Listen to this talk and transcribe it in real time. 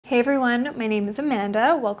Hey everyone, my name is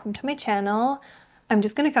Amanda. Welcome to my channel. I'm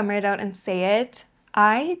just gonna come right out and say it.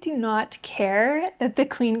 I do not care that the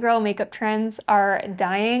clean girl makeup trends are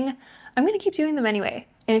dying. I'm gonna keep doing them anyway.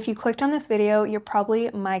 And if you clicked on this video, you're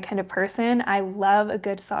probably my kind of person. I love a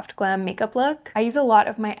good soft glam makeup look. I use a lot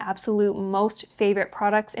of my absolute most favorite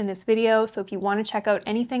products in this video, so if you want to check out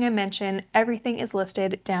anything I mention, everything is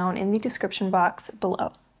listed down in the description box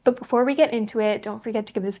below. But before we get into it, don't forget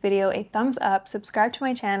to give this video a thumbs up, subscribe to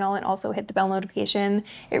my channel, and also hit the bell notification.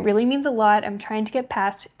 It really means a lot. I'm trying to get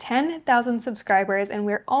past 10,000 subscribers and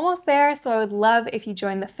we're almost there, so I would love if you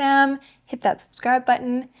join the fam, hit that subscribe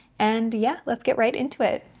button, and yeah, let's get right into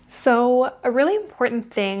it. So a really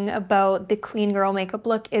important thing about the clean girl makeup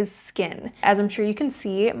look is skin. As I'm sure you can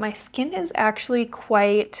see, my skin is actually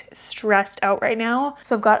quite stressed out right now.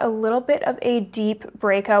 So I've got a little bit of a deep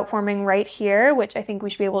breakout forming right here, which I think we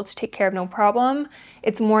should be able to take care of no problem.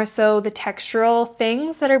 It's more so the textural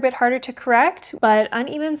things that are a bit harder to correct, but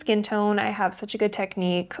uneven skin tone, I have such a good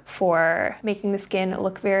technique for making the skin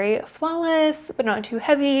look very flawless, but not too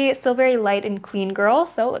heavy, still very light and clean girl.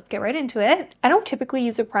 So let's get right into it. I don't typically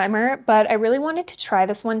use a primer, but I really wanted to try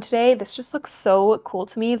this one today. This just looks so cool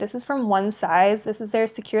to me. This is from One Size. This is their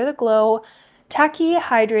Secure the Glow Tacky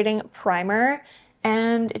Hydrating Primer,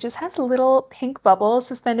 and it just has little pink bubbles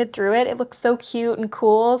suspended through it. It looks so cute and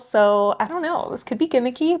cool. So I don't know, this could be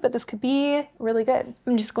gimmicky, but this could be really good.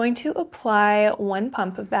 I'm just going to apply one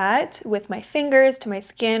pump of that with my fingers to my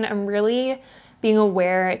skin. I'm really being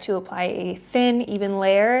aware to apply a thin, even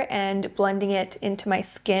layer and blending it into my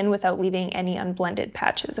skin without leaving any unblended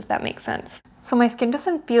patches, if that makes sense. So my skin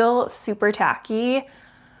doesn't feel super tacky.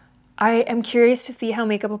 I am curious to see how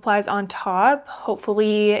makeup applies on top.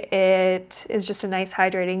 Hopefully it is just a nice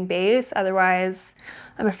hydrating base. Otherwise,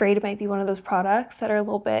 I'm afraid it might be one of those products that are a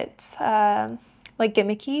little bit like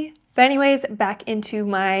gimmicky. But anyways, back into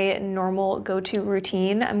my normal go-to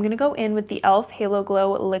routine. I'm gonna go in with the e.l.f. Halo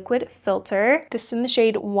Glow Liquid Filter. This is in the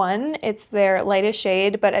shade 1. It's their lightest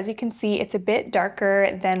shade, but as you can see, it's a bit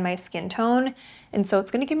darker than my skin tone. And so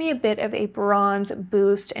it's gonna give me a bit of a bronze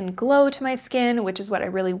boost and glow to my skin, which is what I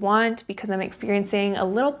really want because I'm experiencing a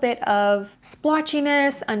little bit of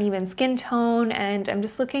splotchiness, uneven skin tone, and I'm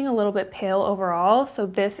just looking a little bit pale overall. So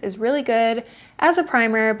this is really good as a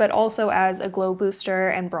primer, but also as a glow booster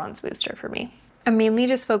and bronze booster for me. I'm mainly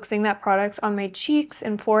just focusing that product on my cheeks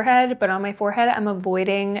and forehead, but on my forehead, I'm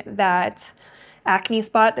avoiding that acne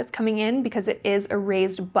spot that's coming in because it is a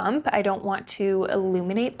raised bump. I don't want to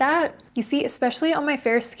illuminate that. You see, especially on my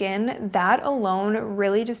fair skin, that alone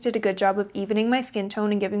really just did a good job of evening my skin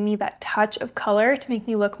tone and giving me that touch of color to make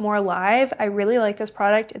me look more alive. I really like this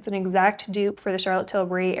product. It's an exact dupe for the Charlotte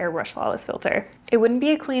Tilbury Airbrush Flawless Filter. It wouldn't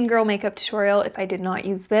be a clean girl makeup tutorial if I did not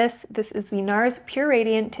use this. This is the NARS Pure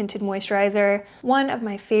Radiant Tinted Moisturizer, one of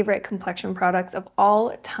my favorite complexion products of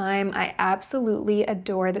all time. I absolutely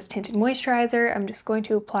adore this tinted moisturizer. I'm just going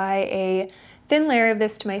to apply a thin layer of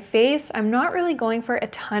this to my face. I'm not really going for a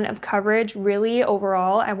ton of coverage, really.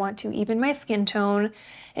 Overall, I want to even my skin tone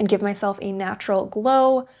and give myself a natural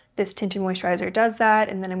glow. This tinted moisturizer does that,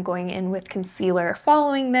 and then I'm going in with concealer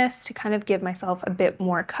following this to kind of give myself a bit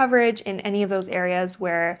more coverage in any of those areas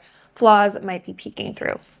where flaws might be peeking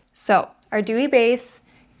through. So our dewy base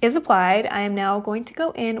is applied. I am now going to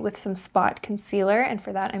go in with some spot concealer, and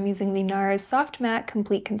for that I'm using the NARS Soft Matte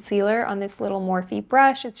Complete Concealer on this little Morphe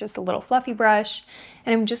brush. It's just a little fluffy brush,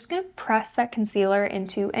 and I'm just gonna press that concealer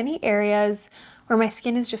into any areas where my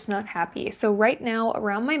skin is just not happy. So right now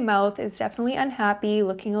around my mouth is definitely unhappy,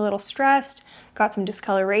 looking a little stressed, got some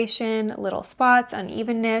discoloration, little spots,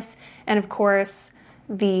 unevenness, and of course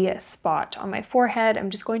the spot on my forehead. I'm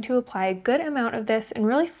just going to apply a good amount of this and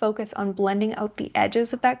really focus on blending out the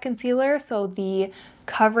edges of that concealer so the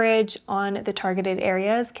coverage on the targeted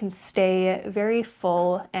areas can stay very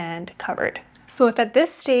full and covered. So if at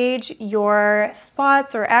this stage your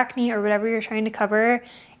spots or acne or whatever you're trying to cover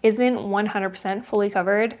isn't 100% fully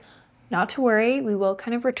covered, not to worry, we will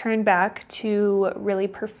kind of return back to really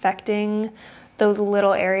perfecting those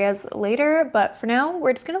little areas later, but for now,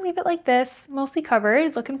 we're just gonna leave it like this, mostly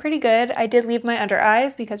covered, looking pretty good. I did leave my under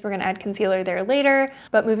eyes because we're gonna add concealer there later,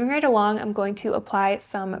 but moving right along, I'm going to apply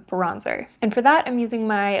some bronzer. And for that, I'm using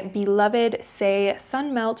my beloved Say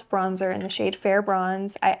Sun Melt bronzer in the shade Fair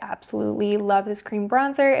Bronze. I absolutely love this cream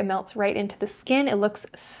bronzer. It melts right into the skin. It looks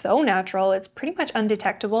so natural. It's pretty much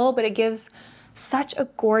undetectable, but it gives such a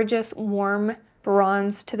gorgeous, warm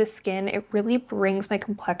bronze to the skin. It really brings my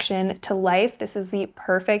complexion to life. This is the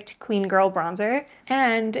perfect clean girl bronzer,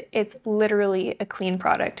 and it's literally a clean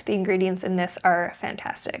product. The ingredients in this are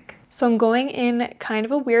fantastic. So I'm going in kind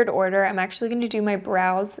of a weird order. I'm actually going to do my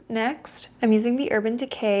brows next. I'm using the Urban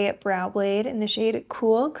Decay Brow Blade in the shade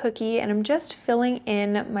Cool Cookie, and I'm just filling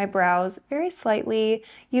in my brows very slightly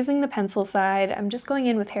using the pencil side. I'm just going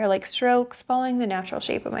in with hair-like strokes, following the natural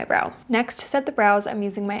shape of my brow. Next, to set the brows, I'm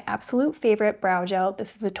using my absolute favorite brow gel.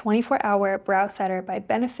 This is the 24-Hour Brow Setter by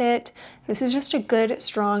Benefit. This is just a good,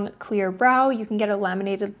 strong, clear brow. You can get a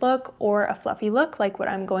laminated look or a fluffy look like what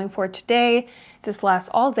I'm going for today. This lasts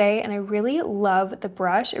all day, and I really love the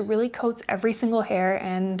brush. It really coats every single hair,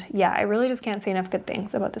 and yeah, I really just can't say enough good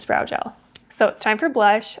things about this brow gel. So it's time for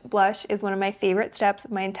blush. Blush is one of my favorite steps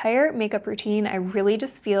of my entire makeup routine. I really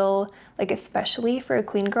just feel like, especially for a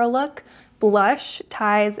clean girl look, blush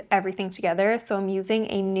ties everything together. So I'm using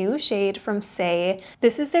a new shade from Say.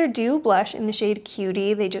 This is their Dew blush in the shade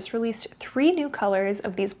Cutie. They just released 3 new colors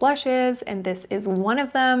of these blushes, and this is one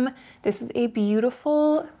of them. This is a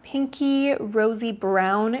beautiful pinky rosy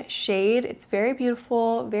brown shade. It's very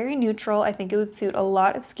beautiful, very neutral. I think it would suit a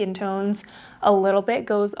lot of skin tones. A little bit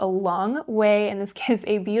goes a long way, and this gives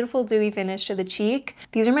a beautiful dewy finish to the cheek.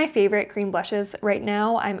 These are my favorite cream blushes right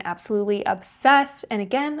now. I'm absolutely obsessed, and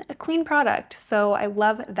again, a clean product, so I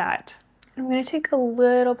love that. I'm going to take a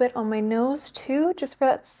little bit on my nose too, just for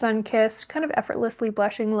that sun-kissed, kind of effortlessly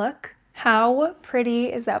blushing look. How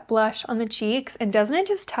pretty is that blush on the cheeks, and doesn't it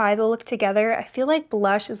just tie the look together? I feel like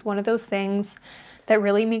blush is one of those things that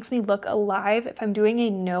really makes me look alive. If I'm doing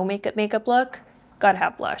a no makeup look, gotta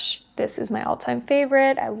have blush. This is my all-time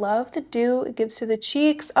favorite. I love the dew it gives to the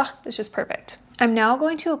cheeks. Oh, it's just perfect. I'm now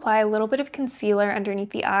going to apply a little bit of concealer underneath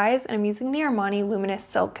the eyes, and I'm using the Armani Luminous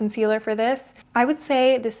Silk Concealer for this. I would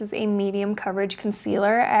say this is a medium coverage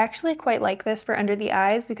concealer. I actually quite like this for under the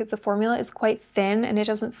eyes because the formula is quite thin and it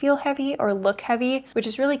doesn't feel heavy or look heavy, which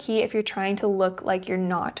is really key if you're trying to look like you're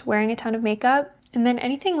not wearing a ton of makeup. And then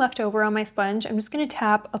anything left over on my sponge, I'm just going to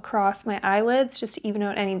tap across my eyelids just to even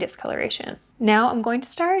out any discoloration. Now I'm going to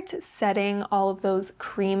start setting all of those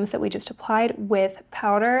creams that we just applied with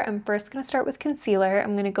powder. I'm first going to start with concealer.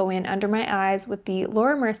 I'm going to go in under my eyes with the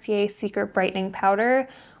Laura Mercier Secret Brightening Powder,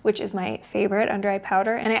 which is my favorite under eye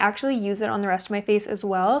powder, and I actually use it on the rest of my face as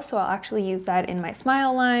well. So I'll actually use that in my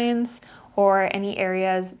smile lines or any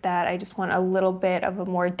areas that I just want a little bit of a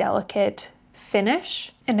more delicate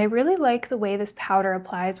finish. And I really like the way this powder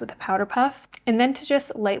applies with a powder puff. And then to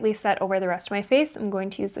just lightly set over the rest of my face, I'm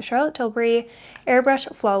going to use the Charlotte Tilbury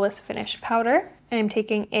Airbrush Flawless Finish Powder. And I'm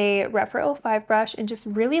taking a Rephr 05 brush and just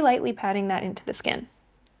really lightly patting that into the skin.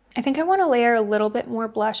 I think I want to layer a little bit more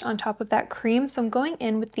blush on top of that cream, so I'm going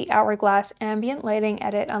in with the Hourglass Ambient Lighting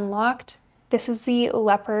Edit Unlocked. This is the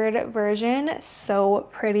leopard version, so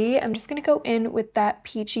pretty. I'm just gonna go in with that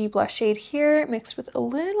peachy blush shade here, mixed with a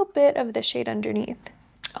little bit of the shade underneath.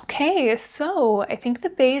 Okay, so I think the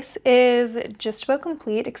base is just about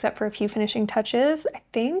complete except for a few finishing touches. I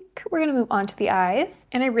think we're gonna move on to the eyes.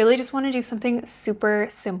 And I really just wanna do something super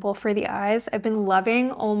simple for the eyes. I've been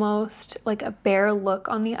loving almost like a bare look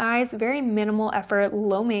on the eyes, very minimal effort,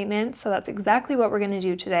 low maintenance, so that's exactly what we're gonna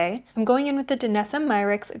do today. I'm going in with the Danessa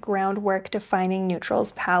Myricks Groundwork Defining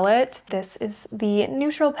Neutrals palette. This is the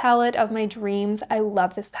neutral palette of my dreams. I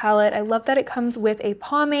love this palette. I love that it comes with a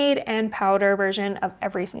pomade and powder version of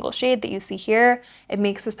every single shade that you see here. It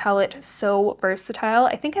makes this palette so versatile.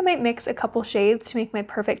 I think I might mix a couple shades to make my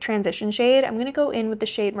perfect transition shade. I'm gonna go in with the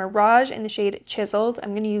shade Mirage and the shade Chiseled.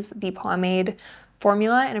 I'm gonna use the pomade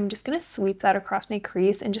formula, and I'm just gonna sweep that across my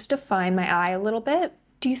crease and just define my eye a little bit.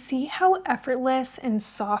 Do you see how effortless and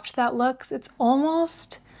soft that looks? It's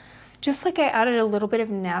almost just like I added a little bit of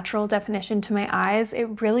natural definition to my eyes.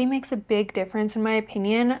 It really makes a big difference in my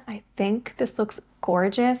opinion. I think this looks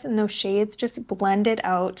gorgeous, and those shades just blended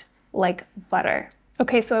out like butter.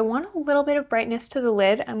 Okay, so I want a little bit of brightness to the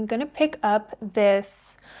lid. I'm gonna pick up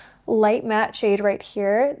this light matte shade right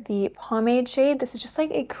here, the pomade shade. This is just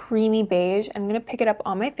like a creamy beige. I'm gonna pick it up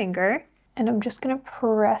on my finger, and I'm just gonna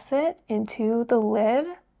press it into the lid.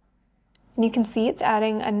 And you can see it's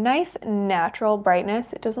adding a nice natural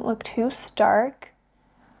brightness. It doesn't look too stark.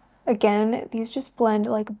 Again, these just blend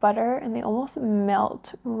like butter, and they almost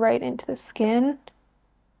melt right into the skin.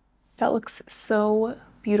 That looks so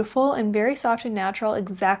beautiful and very soft and natural,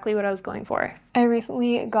 exactly what I was going for. I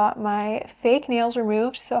recently got my fake nails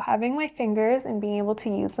removed, so having my fingers and being able to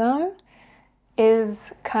use them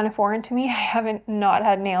is kind of foreign to me. I haven't not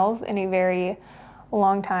had nails in a very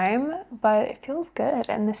long time, but it feels good,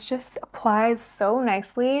 and this just applies so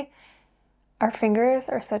nicely. Our fingers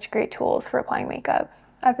are such great tools for applying makeup.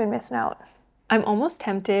 I've been missing out. I'm almost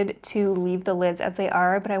tempted to leave the lids as they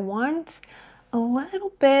are, but I want a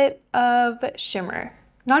little bit of shimmer.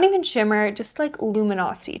 not even shimmer, just like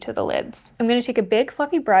luminosity to the lids. I'm gonna take a big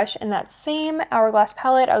fluffy brush and that same Hourglass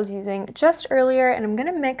palette I was using just earlier, and I'm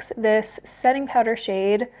gonna mix this setting powder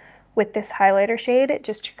shade with this highlighter shade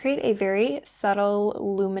just to create a very subtle,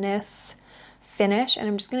 luminous finish, and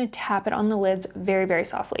I'm just gonna tap it on the lids very, very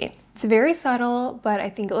softly. It's very subtle, but I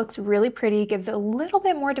think it looks really pretty, gives a little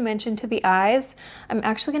bit more dimension to the eyes. I'm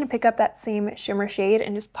actually gonna pick up that same shimmer shade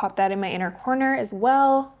and just pop that in my inner corner as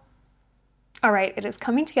well. All right, it is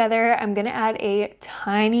coming together. I'm gonna add a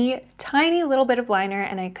tiny, tiny little bit of liner,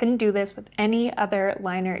 and I couldn't do this with any other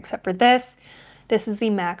liner except for this. This is the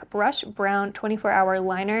MAC Brush Brown 24-Hour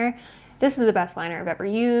Liner. This is the best liner I've ever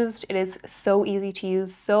used. It is so easy to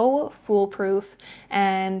use, so foolproof,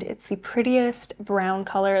 and it's the prettiest brown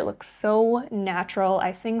color. It looks so natural.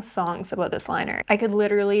 I sing songs about this liner. I could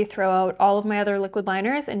literally throw out all of my other liquid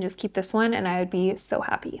liners and just keep this one, and I would be so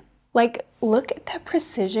happy. Like, look at the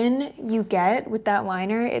precision you get with that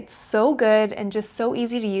liner. It's so good and just so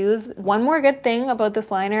easy to use. One more good thing about this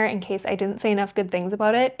liner, in case I didn't say enough good things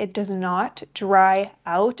about it, it does not dry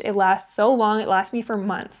out. It lasts so long. It lasts me for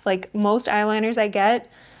months. Like, most eyeliners I get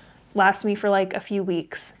last me for like a few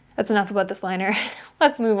weeks. That's enough about this liner.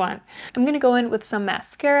 Let's move on. I'm gonna go in with some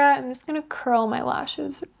mascara. I'm just gonna curl my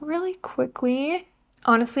lashes really quickly.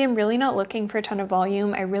 Honestly, I'm really not looking for a ton of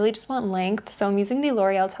volume. I really just want length, so I'm using the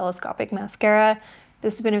L'Oreal Telescopic Mascara.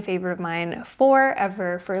 This has been a favorite of mine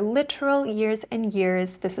forever, for literal years and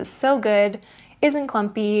years. This is so good, isn't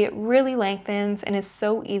clumpy, really lengthens, and is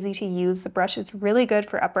so easy to use. The brush is really good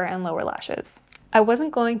for upper and lower lashes. I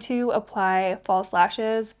wasn't going to apply false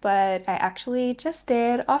lashes, but I actually just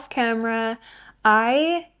did off camera.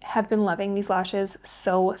 I have been loving these lashes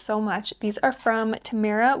so much. These are from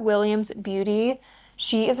Tamara Williams Beauty.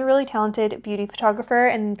 She is a really talented beauty photographer,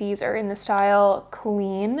 and these are in the style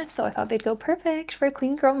Clean, so I thought they'd go perfect for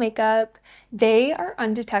clean girl makeup. They are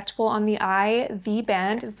undetectable on the eye. The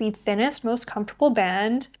band is the thinnest, most comfortable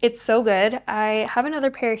band. It's so good. I have another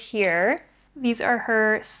pair here. These are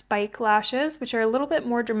her spike lashes, which are a little bit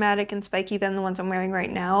more dramatic and spiky than the ones I'm wearing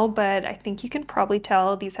right now, but I think you can probably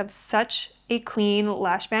tell these have such a clean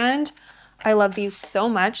lash band. I love these so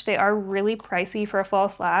much. They are really pricey for a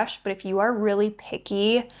false lash, but if you are really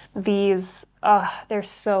picky, these, they're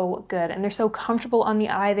so good, and they're so comfortable on the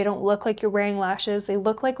eye. They don't look like you're wearing lashes. They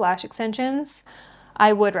look like lash extensions.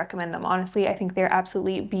 I would recommend them. Honestly, I think they're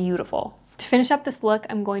absolutely beautiful. To finish up this look,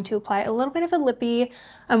 I'm going to apply a little bit of a lippy.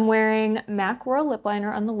 I'm wearing MAC Royal Lip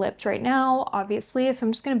Liner on the lips right now, obviously, so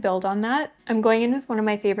I'm just going to build on that. I'm going in with one of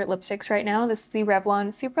my favorite lipsticks right now. This is the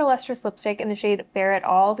Revlon Super Lustrous Lipstick in the shade Bare It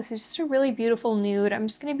All. This is just a really beautiful nude. I'm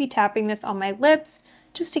just going to be tapping this on my lips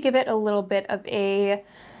just to give it a little bit of a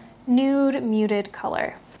nude, muted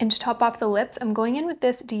color. And to top off the lips, I'm going in with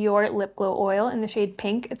this Dior Lip Glow Oil in the shade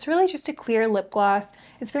Pink. It's really just a clear lip gloss.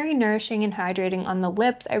 It's very nourishing and hydrating on the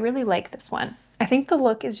lips. I really like this one. I think the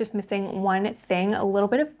look is just missing one thing, a little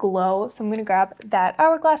bit of glow. So I'm gonna grab that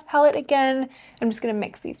Hourglass palette again. I'm just gonna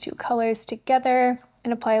mix these two colors together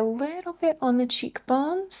and apply a little bit on the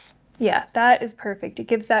cheekbones. Yeah, that is perfect. It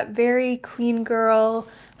gives that very clean girl,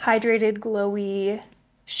 hydrated, glowy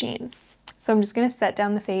sheen. So I'm just going to set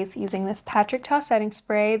down the face using this Patrick Ta setting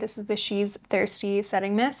spray. This is the She's Thirsty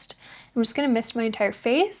setting mist. I'm just going to mist my entire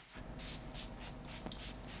face.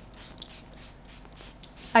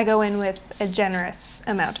 I go in with a generous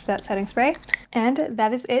amount of that setting spray. And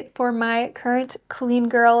that is it for my current clean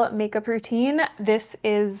girl makeup routine. This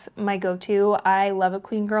is my go-to. I love a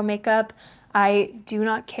clean girl makeup. I do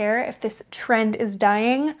not care if this trend is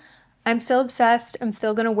dying. I'm still obsessed. I'm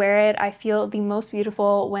still gonna wear it. I feel the most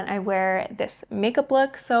beautiful when I wear this makeup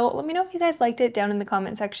look. So let me know if you guys liked it down in the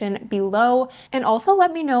comment section below. And also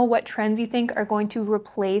let me know what trends you think are going to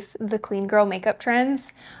replace the clean girl makeup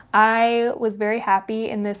trends. I was very happy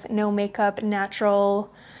in this no makeup,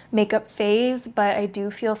 natural makeup phase, but I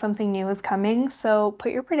do feel something new is coming. So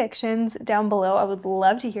put your predictions down below. I would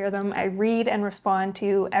love to hear them. I read and respond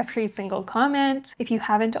to every single comment. If you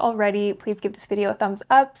haven't already, please give this video a thumbs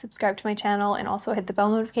up, subscribe to my channel, and also hit the bell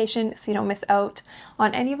notification so you don't miss out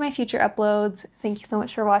on any of my future uploads. Thank you so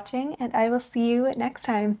much for watching, and I will see you next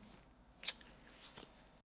time.